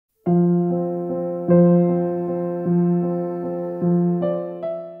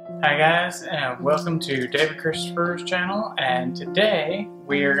Hi guys, and welcome to David Christopher's channel, and today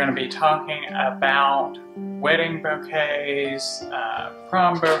we are going to be talking about wedding bouquets,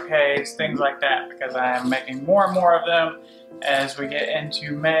 prom bouquets, things like that, because I am making more and more of them as we get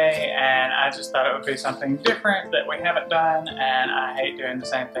into May, and I just thought it would be something different that we haven't done, and I hate doing the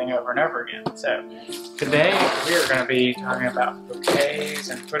same thing over and over again. So today we are going to be talking about bouquets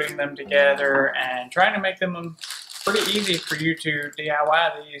and putting them together and trying to make them pretty easy for you to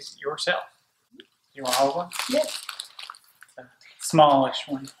DIY these yourself. You want to hold one? Yes. A smallish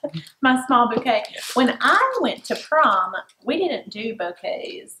one. My small bouquet. Yes. When I went to prom, we didn't do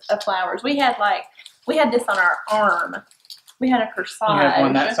bouquets of flowers. We had this on our arm. We had a corsage. You had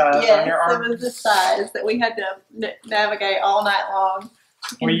one that size on your arm? Yes, it was the size that we had to navigate all night long.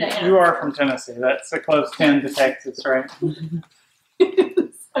 Well, you are from Tennessee. That's a close 10 to Texas, right?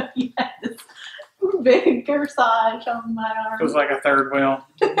 So you had this big corsage on my arm. It was like a third wheel.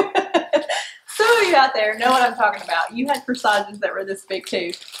 Some of you out there know what I'm talking about. You had corsages that were this big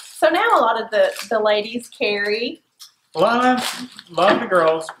too. So now a lot of the ladies carry. A lot of the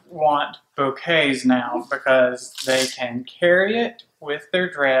girls want bouquets now because they can carry it with their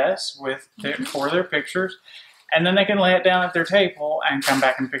dress, for their pictures, and then they can lay it down at their table and come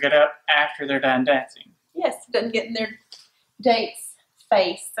back and pick it up after they're done dancing. Yes, it doesn't get in their date's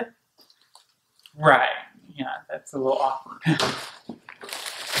face. Right. Yeah, that's a little awkward.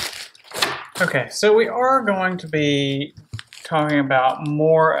 Okay, so we are going to be talking about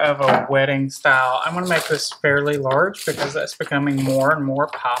more of a wedding style. I'm going to make this fairly large because that's becoming more and more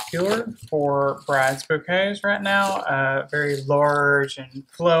popular for brides bouquets right now. Very large and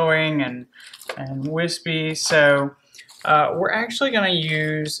flowing and wispy. So we're actually going to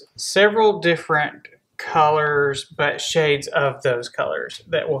use several different colors, but shades of those colors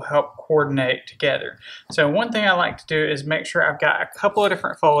that will help coordinate together. So one thing I like to do is make sure I've got a couple of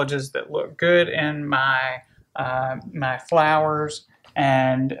different foliages that look good in my my flowers,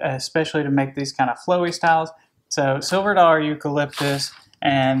 and especially to make these kind of flowy styles. So silver dollar eucalyptus,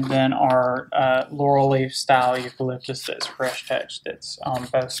 and then our laurel leaf style eucalyptus that's fresh touch, that's on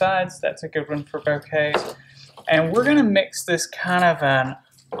both sides. That's a good one for bouquets. And we're going to mix this kind of an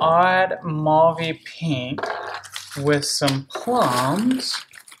odd mauvey pink with some plums,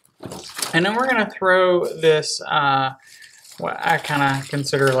 and then we're going to throw this what I kind of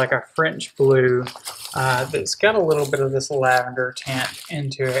consider like a French blue that's got a little bit of this lavender tint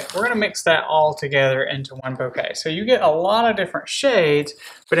into it. We're going to mix that all together into one bouquet. So you get a lot of different shades,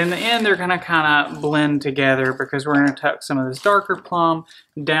 but in the end they're going to kind of blend together because we're going to tuck some of this darker plum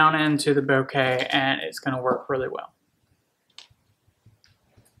down into the bouquet, and it's going to work really well.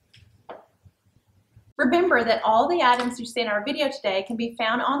 Remember that all the items you see in our video today can be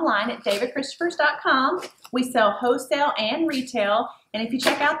found online at davidchristopher's.com. We sell wholesale and retail, and if you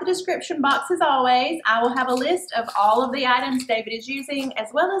check out the description box as always, I will have a list of all of the items David is using as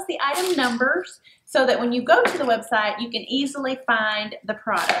well as the item numbers so that when you go to the website you can easily find the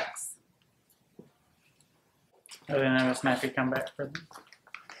products. I didn't have a snappy comeback for them.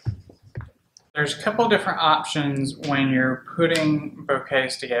 There's a couple different options when you're putting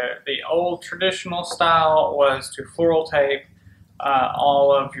bouquets together. The old traditional style was to floral tape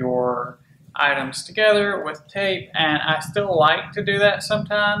all of your items together with tape, and I still like to do that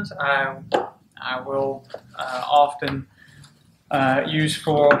sometimes. I will often use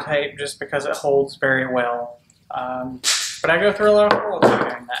floral tape just because it holds very well. But I go through a lot of floral tape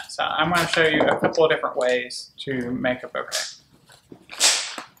doing that, so I'm going to show you a couple of different ways to make a bouquet.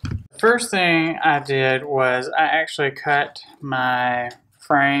 First thing I did was I actually cut my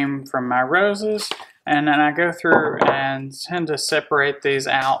frame from my roses, and then I go through and tend to separate these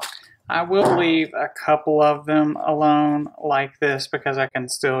out. I will leave a couple of them alone like this because I can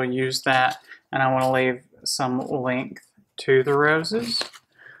still use that, and I want to leave some length to the roses.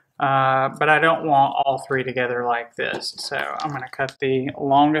 But I don't want all three together like this, so I'm going to cut the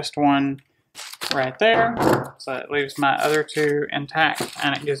longest one right there, so it leaves my other two intact,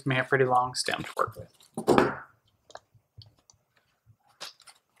 and it gives me a pretty long stem to work with.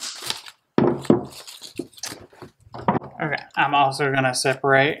 Okay, I'm also going to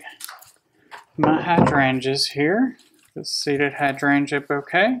separate my hydrangeas here, the seeded hydrangea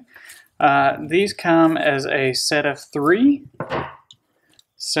bouquet. These come as a set of 3,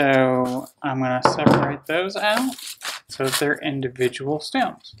 so I'm going to separate those out so that they're individual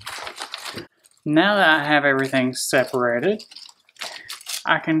stems. Now that I have everything separated,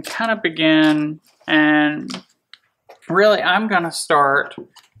 I can kind of begin, and really I'm going to start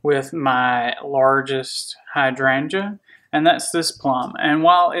with my largest hydrangea, and that's this plum. And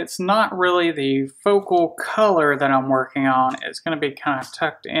while it's not really the focal color that I'm working on, it's going to be kind of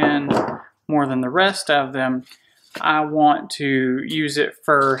tucked in more than the rest of them. I want to use it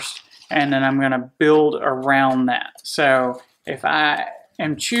first, and then I'm going to build around that. So if I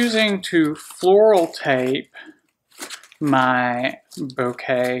am choosing to floral tape my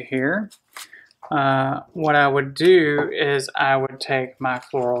bouquet here, what I would do is I would take my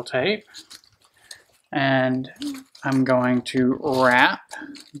floral tape and I'm going to wrap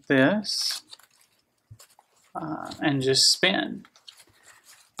this and just spin.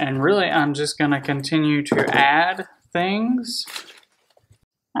 And really I'm just going to continue to add things,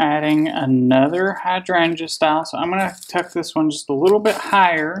 adding another hydrangea style. So I'm going to tuck this one just a little bit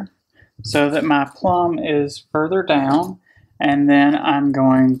higher so that my plum is further down, and then I'm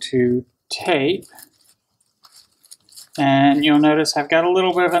going to tape, and you'll notice I've got a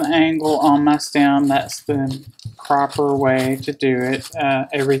little bit of an angle on my stem. That's the proper way to do it.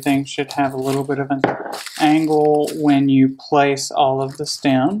 Everything should have a little bit of an angle when you place all of the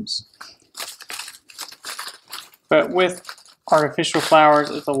stems. But with artificial flowers,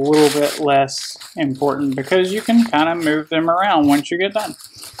 it's a little bit less important because you can kind of move them around once you get done.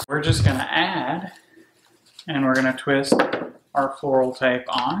 We're just going to add, and we're going to twist our floral tape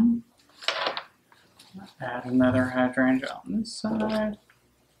on. Add another hydrangea on this side.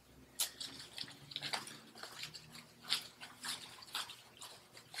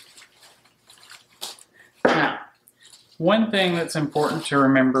 Now, one thing that's important to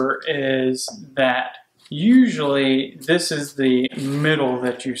remember is that usually this is the middle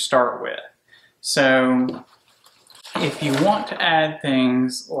that you start with. So if you want to add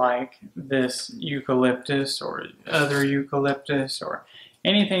things like this eucalyptus or other eucalyptus or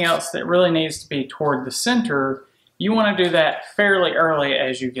anything else that really needs to be toward the center, you want to do that fairly early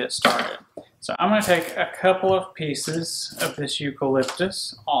as you get started. So I'm going to take a couple of pieces of this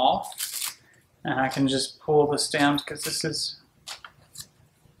eucalyptus off, and I can just pull the stems because this is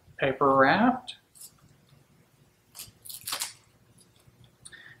paper wrapped.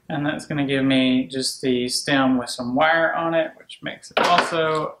 And that's going to give me just the stem with some wire on it, which makes it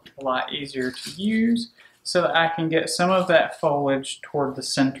also a lot easier to use, so that I can get some of that foliage toward the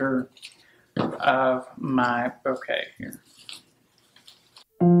center of my bouquet here.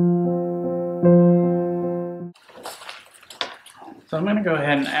 So I'm going to go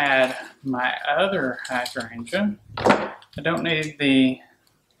ahead and add my other hydrangea. I don't need the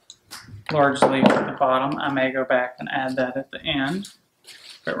large leaf at the bottom. I may go back and add that at the end,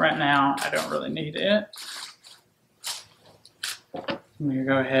 but right now I don't really need it. I'm going to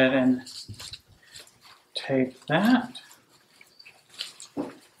go ahead and tape that.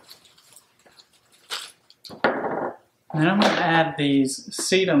 And I'm going to add these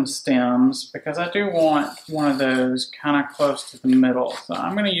Sedium stems because I do want one of those kind of close to the middle. So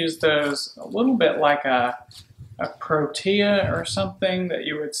I'm going to use those a little bit like a protea or something that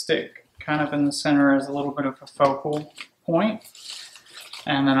you would stick kind of in the center as a little bit of a focal point.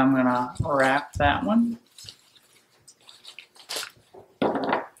 And then I'm going to wrap that one.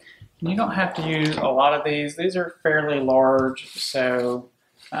 And you don't have to use a lot of these. These are fairly large, so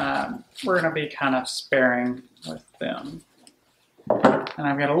we're going to be kind of sparing with them. And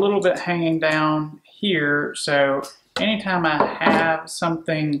I've got a little bit hanging down here, so anytime I have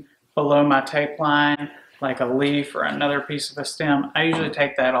something below my tape line, like a leaf or another piece of a stem, I usually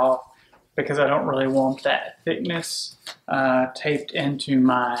take that off because I don't really want that thickness taped into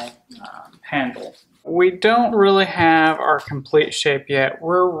my handle. We don't really have our complete shape yet.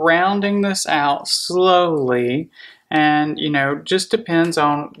 We're rounding this out slowly, and you know, just depends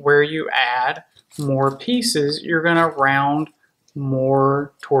on where you add more pieces, you're going to round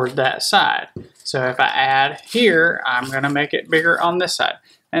more toward that side. So if I add here, I'm going to make it bigger on this side.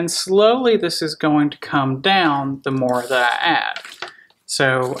 And slowly this is going to come down the more that I add.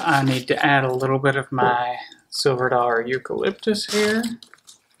 So I need to add a little bit of my silver dollar eucalyptus here.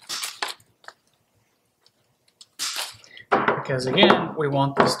 Because again, we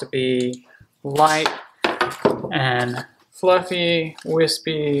want this to be light and fluffy,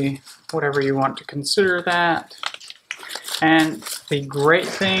 wispy, whatever you want to consider that. And the great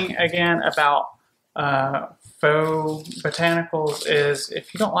thing again about faux botanicals is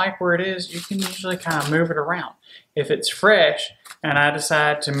if you don't like where it is, you can usually kind of move it around. If it's fresh and I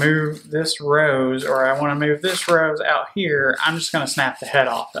decide to move this rose, or I want to move this rose out here, I'm just going to snap the head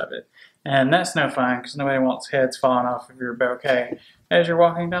off of it. And that's no fun because nobody wants heads falling off of your bouquet as you're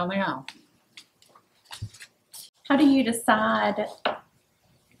walking down the aisle. How do you decide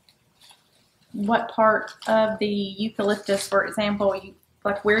what part of the eucalyptus, for example,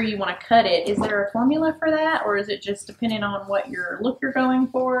 like where you want to cut it. Is there a formula for that, or is it just depending on what your look you're going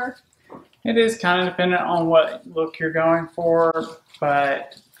for? It is kind of dependent on what look you're going for,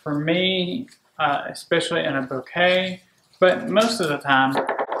 but for me, especially in a bouquet, but most of the time,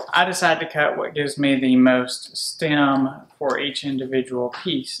 I decide to cut what gives me the most stem for each individual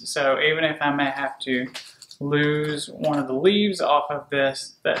piece. So even if I may have to lose one of the leaves off of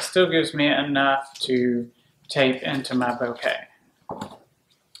this, that still gives me enough to tape into my bouquet.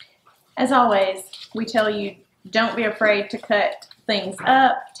 As always, we tell you, don't be afraid to cut things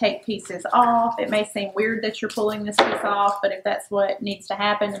up, take pieces off. It may seem weird that you're pulling this piece off, but if that's what needs to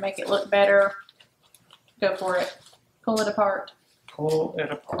happen to make it look better, go for it. Pull it apart. Pull it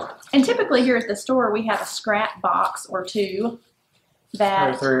apart. And typically here at the store, we have a scrap box or two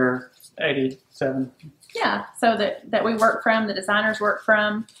that... 3 or 87. Yeah, so that we work from, the designers work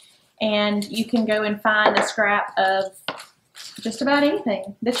from, and you can go and find a scrap of just about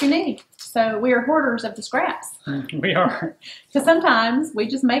anything that you need. So we are hoarders of the scraps. We are. Because sometimes we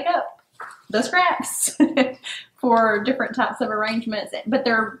just make up the scraps for different types of arrangements, but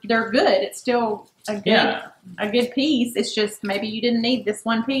they're good. It's still a good piece. It's just maybe you didn't need this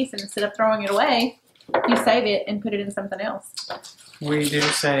one piece, and instead of throwing it away, you save it and put it in something else. We do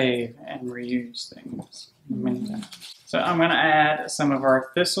save and reuse things many times. So I'm going to add some of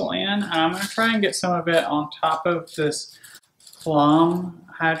our thistle in. I'm going to try and get some of it on top of this plum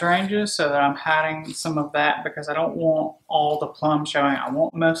hydrangea so that I'm hiding some of that because I don't want all the plum showing. I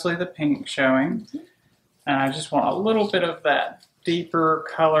want mostly the pink showing. And I just want a little bit of that deeper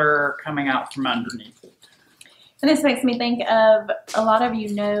color coming out from underneath it. And this makes me think of, a lot of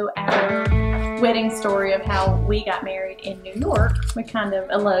you know our wedding story of how we got married in New York. We kind of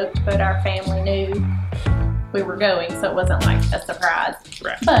eloped, but our family knew we were going, so it wasn't like a surprise.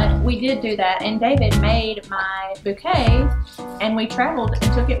 Right. But we did do that, and David made my bouquet, and we traveled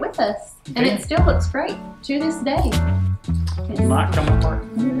and took it with us. And it still looks great to this day. It might come apart.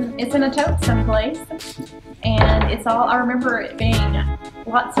 It's in a tote someplace, and it's all, I remember it being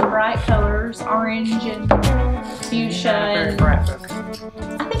lots of bright colors, orange and fuchsia. Very bright book.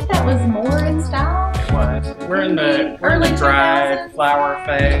 I think that was more in style. It was. We're in the dry flower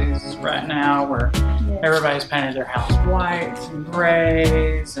phase right now where everybody's painted their house whites and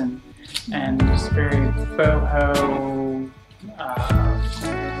grays and just very boho,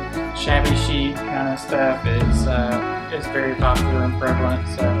 shabby chic kind of stuff is very popular and prevalent.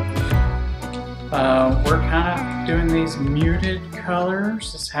 So we're kind of doing these muted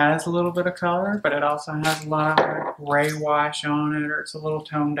colors. This has a little bit of color, but it also has a lot of gray wash on it, or it's a little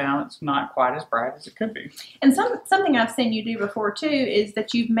toned down. It's not quite as bright as it could be. And something I've seen you do before too is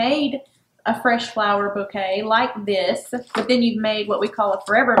that you've made a fresh flower bouquet like this, but then you've made what we call a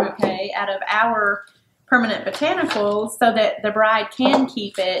forever bouquet out of our permanent botanicals so that the bride can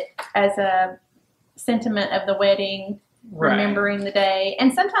keep it as a sentiment of the wedding, remembering the day.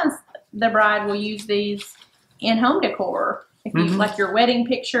 And sometimes the bride will use these in home decor. If you like your wedding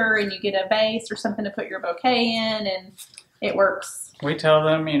picture and you get a vase or something to put your bouquet in, and it works. We tell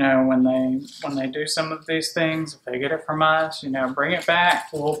them, you know, when they do some of these things, if they get it from us, you know, bring it back.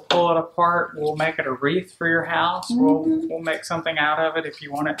 We'll pull it apart. We'll make it a wreath for your house. We'll make something out of it if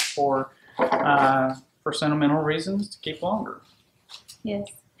you want it for sentimental reasons to keep longer. Yes,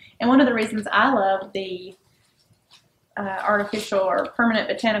 and one of the reasons I love the artificial or permanent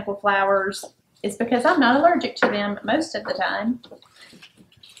botanical flowers is because I'm not allergic to them most of the time.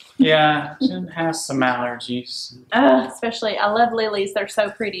 Yeah, Jen has some allergies. Especially, I love lilies. They're so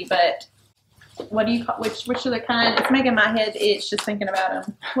pretty, but what do you call, which are the kind, it's making my head itch just thinking about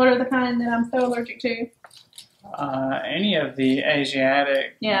them. What are the kind that I'm so allergic to? Any of the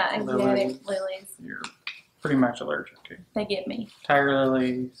Asiatic lilies. You're pretty much allergic to. They get me. Tiger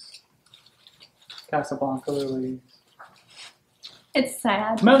lilies, Casablanca lilies. It's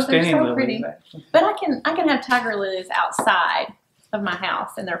sad. Most they're any so lilies, pretty. actually. But I can have tiger lilies outside of my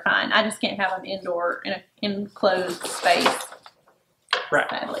house and they're fine. I just can't have them indoor in an enclosed space. Right.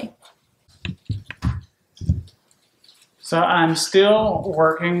 Sadly. So I'm still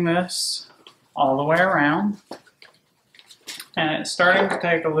working this all the way around, and it's starting to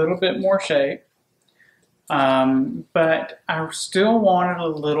take a little bit more shape, but I still want it a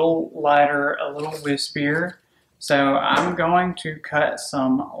little lighter, a little wispier. So I'm going to cut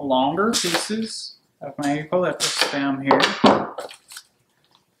some longer pieces of my eucalyptus stem here.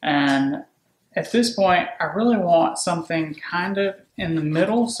 And at this point, I really want something kind of in the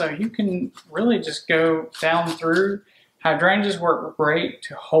middle, so you can really just go down through. Hydrangeas work great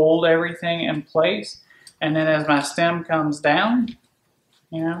to hold everything in place, and then as my stem comes down,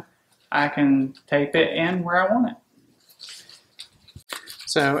 you know, I can tape it in where I want it.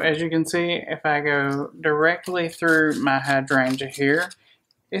 So as you can see, if I go directly through my hydrangea here,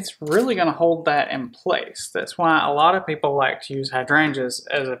 it's really going to hold that in place. That's why a lot of people like to use hydrangeas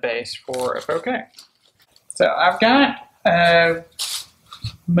as a base for a bouquet. So I've got a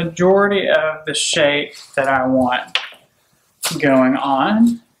majority of the shape that I want going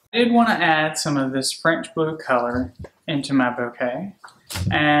on. I did want to add some of this French blue color into my bouquet,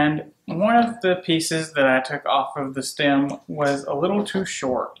 and one of the pieces that I took off of the stem was a little too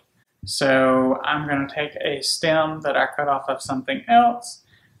short. So I'm going to take a stem that I cut off of something else.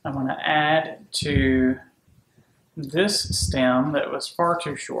 I'm going to add to this stem that was far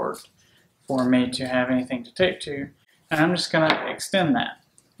too short for me to have anything to take to, and I'm just going to extend that.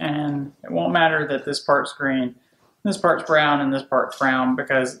 And it won't matter that this part's green, this part's brown, and this part's brown,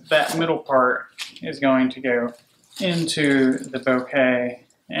 because that middle part is going to go into the bouquet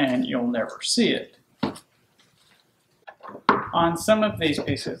and you'll never see it. On some of these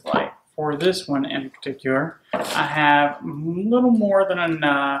pieces, like for this one in particular, I have a little more than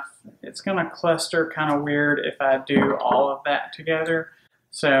enough. It's going to cluster kind of weird if I do all of that together.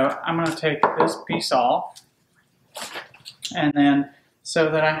 So I'm going to take this piece off, and then so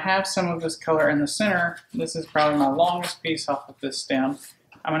that I have some of this color in the center, this is probably my longest piece off of this stem,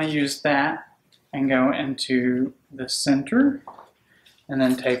 I'm going to use that and go into the center and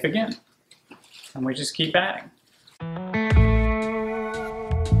then tape again. And we just keep adding.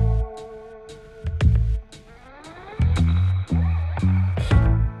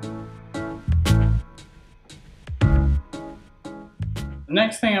 The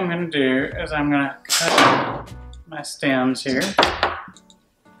next thing I'm going to do is I'm going to cut my stems here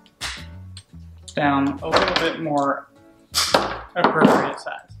down a little bit more appropriate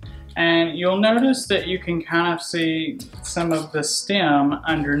size. And you'll notice that you can kind of see some of the stem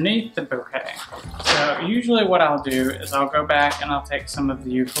underneath the bouquet. So usually what I'll do is I'll go back and I'll take some of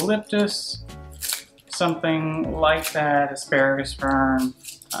the eucalyptus, something like that, asparagus fern,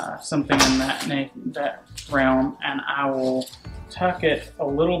 something in that realm, and I will tuck it a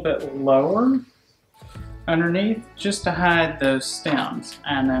little bit lower underneath just to hide those stems,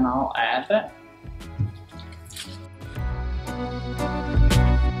 and then I'll add that.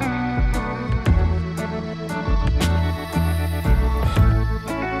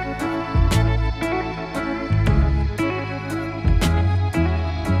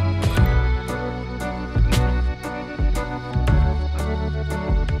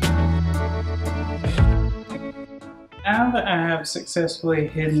 Now that I have successfully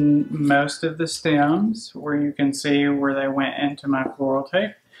hidden most of the stems where you can see where they went into my floral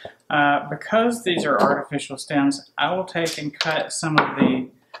tape, because these are artificial stems, I will take and cut some of the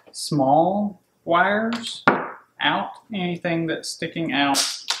small wires out, anything that's sticking out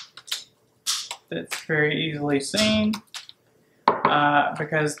that's very easily seen,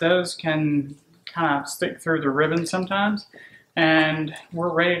 because those can kind of stick through the ribbon sometimes. And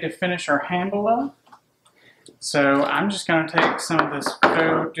we're ready to finish our handle up. So I'm just going to take some of this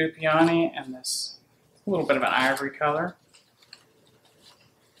faux Dupioni and this little bit of an ivory color,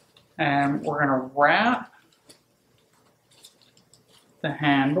 and we're going to wrap the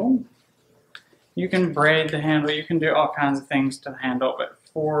handle. You can braid the handle, you can do all kinds of things to the handle, but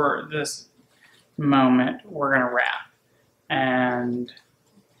for this moment we're going to wrap. And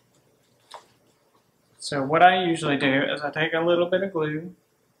so what I usually do is I take a little bit of glue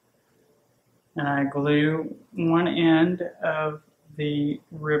and I glue one end of the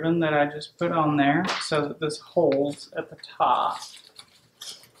ribbon that I just put on there so that this holds at the top.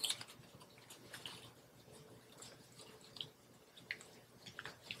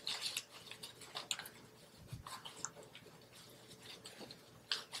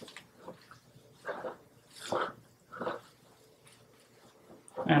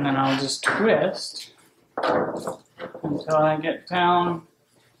 And then I'll just twist until I get down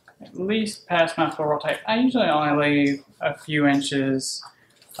at least past my floral tape. I usually only leave a few inches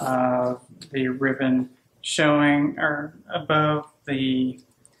of the ribbon showing or above the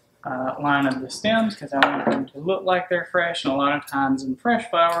line of the stems, because I want them to look like they're fresh, and a lot of times in fresh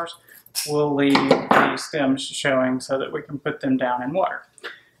flowers we'll leave the stems showing so that we can put them down in water.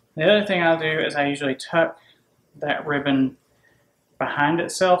 The other thing I'll do is I usually tuck that ribbon behind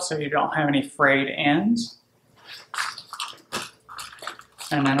itself so you don't have any frayed ends.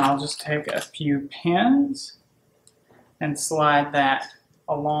 And then I'll just take a few pins and slide that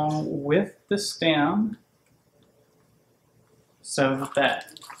along with the stem so that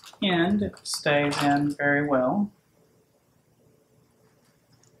that end stays in very well.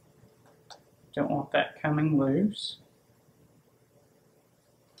 Don't want that coming loose.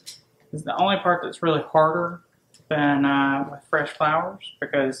 This is the only part that's really harder than with fresh flowers,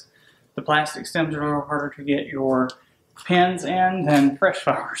 because the plastic stems are a little harder to get your pins in than fresh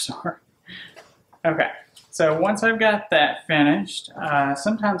flowers are. Okay, so once I've got that finished,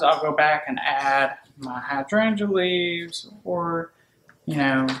 sometimes I'll go back and add my hydrangea leaves, or, you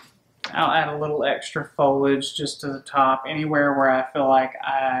know, I'll add a little extra foliage just to the top. Anywhere where I feel like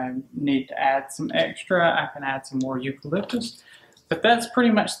I need to add some extra, I can add some more eucalyptus. But that's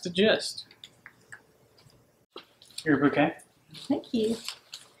pretty much the gist. Your bouquet. Thank you.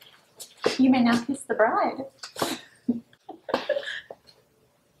 You may now kiss the bride.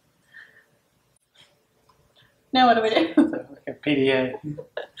 Now what do we do? Like a PDA.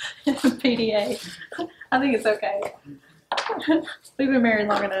 PDA. I think it's okay. We've been married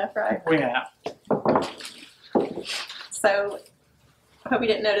long enough, right? We have. So, I hope you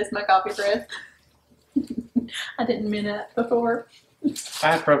didn't notice my coffee breath. I didn't mint it before.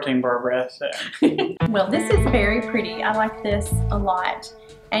 I have protein bar breath. So. Well, this is very pretty. I like this a lot.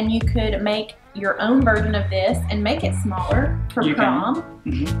 And you could make your own version of this and make it smaller for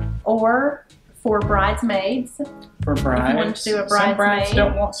prom, or for bridesmaids. For brides. If you want to do a bridesmaid. Some brides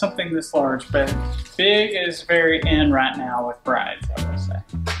don't want something this large, but big is very in right now with brides, I will say.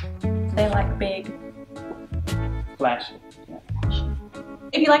 They like big. Flashy. Yeah.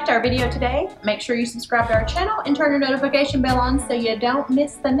 If you liked our video today, make sure you subscribe to our channel and turn your notification bell on so you don't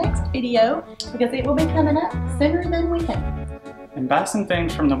miss the next video, because it will be coming up sooner than we think. And buy some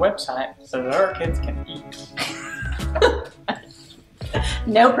things from the website so that our kids can eat.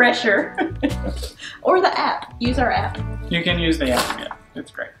 No pressure. Or the app. Use our app. You can use the app, yeah.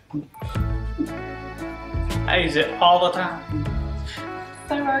 It's great. I use it all the time.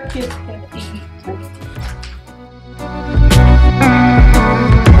 So our kids can eat.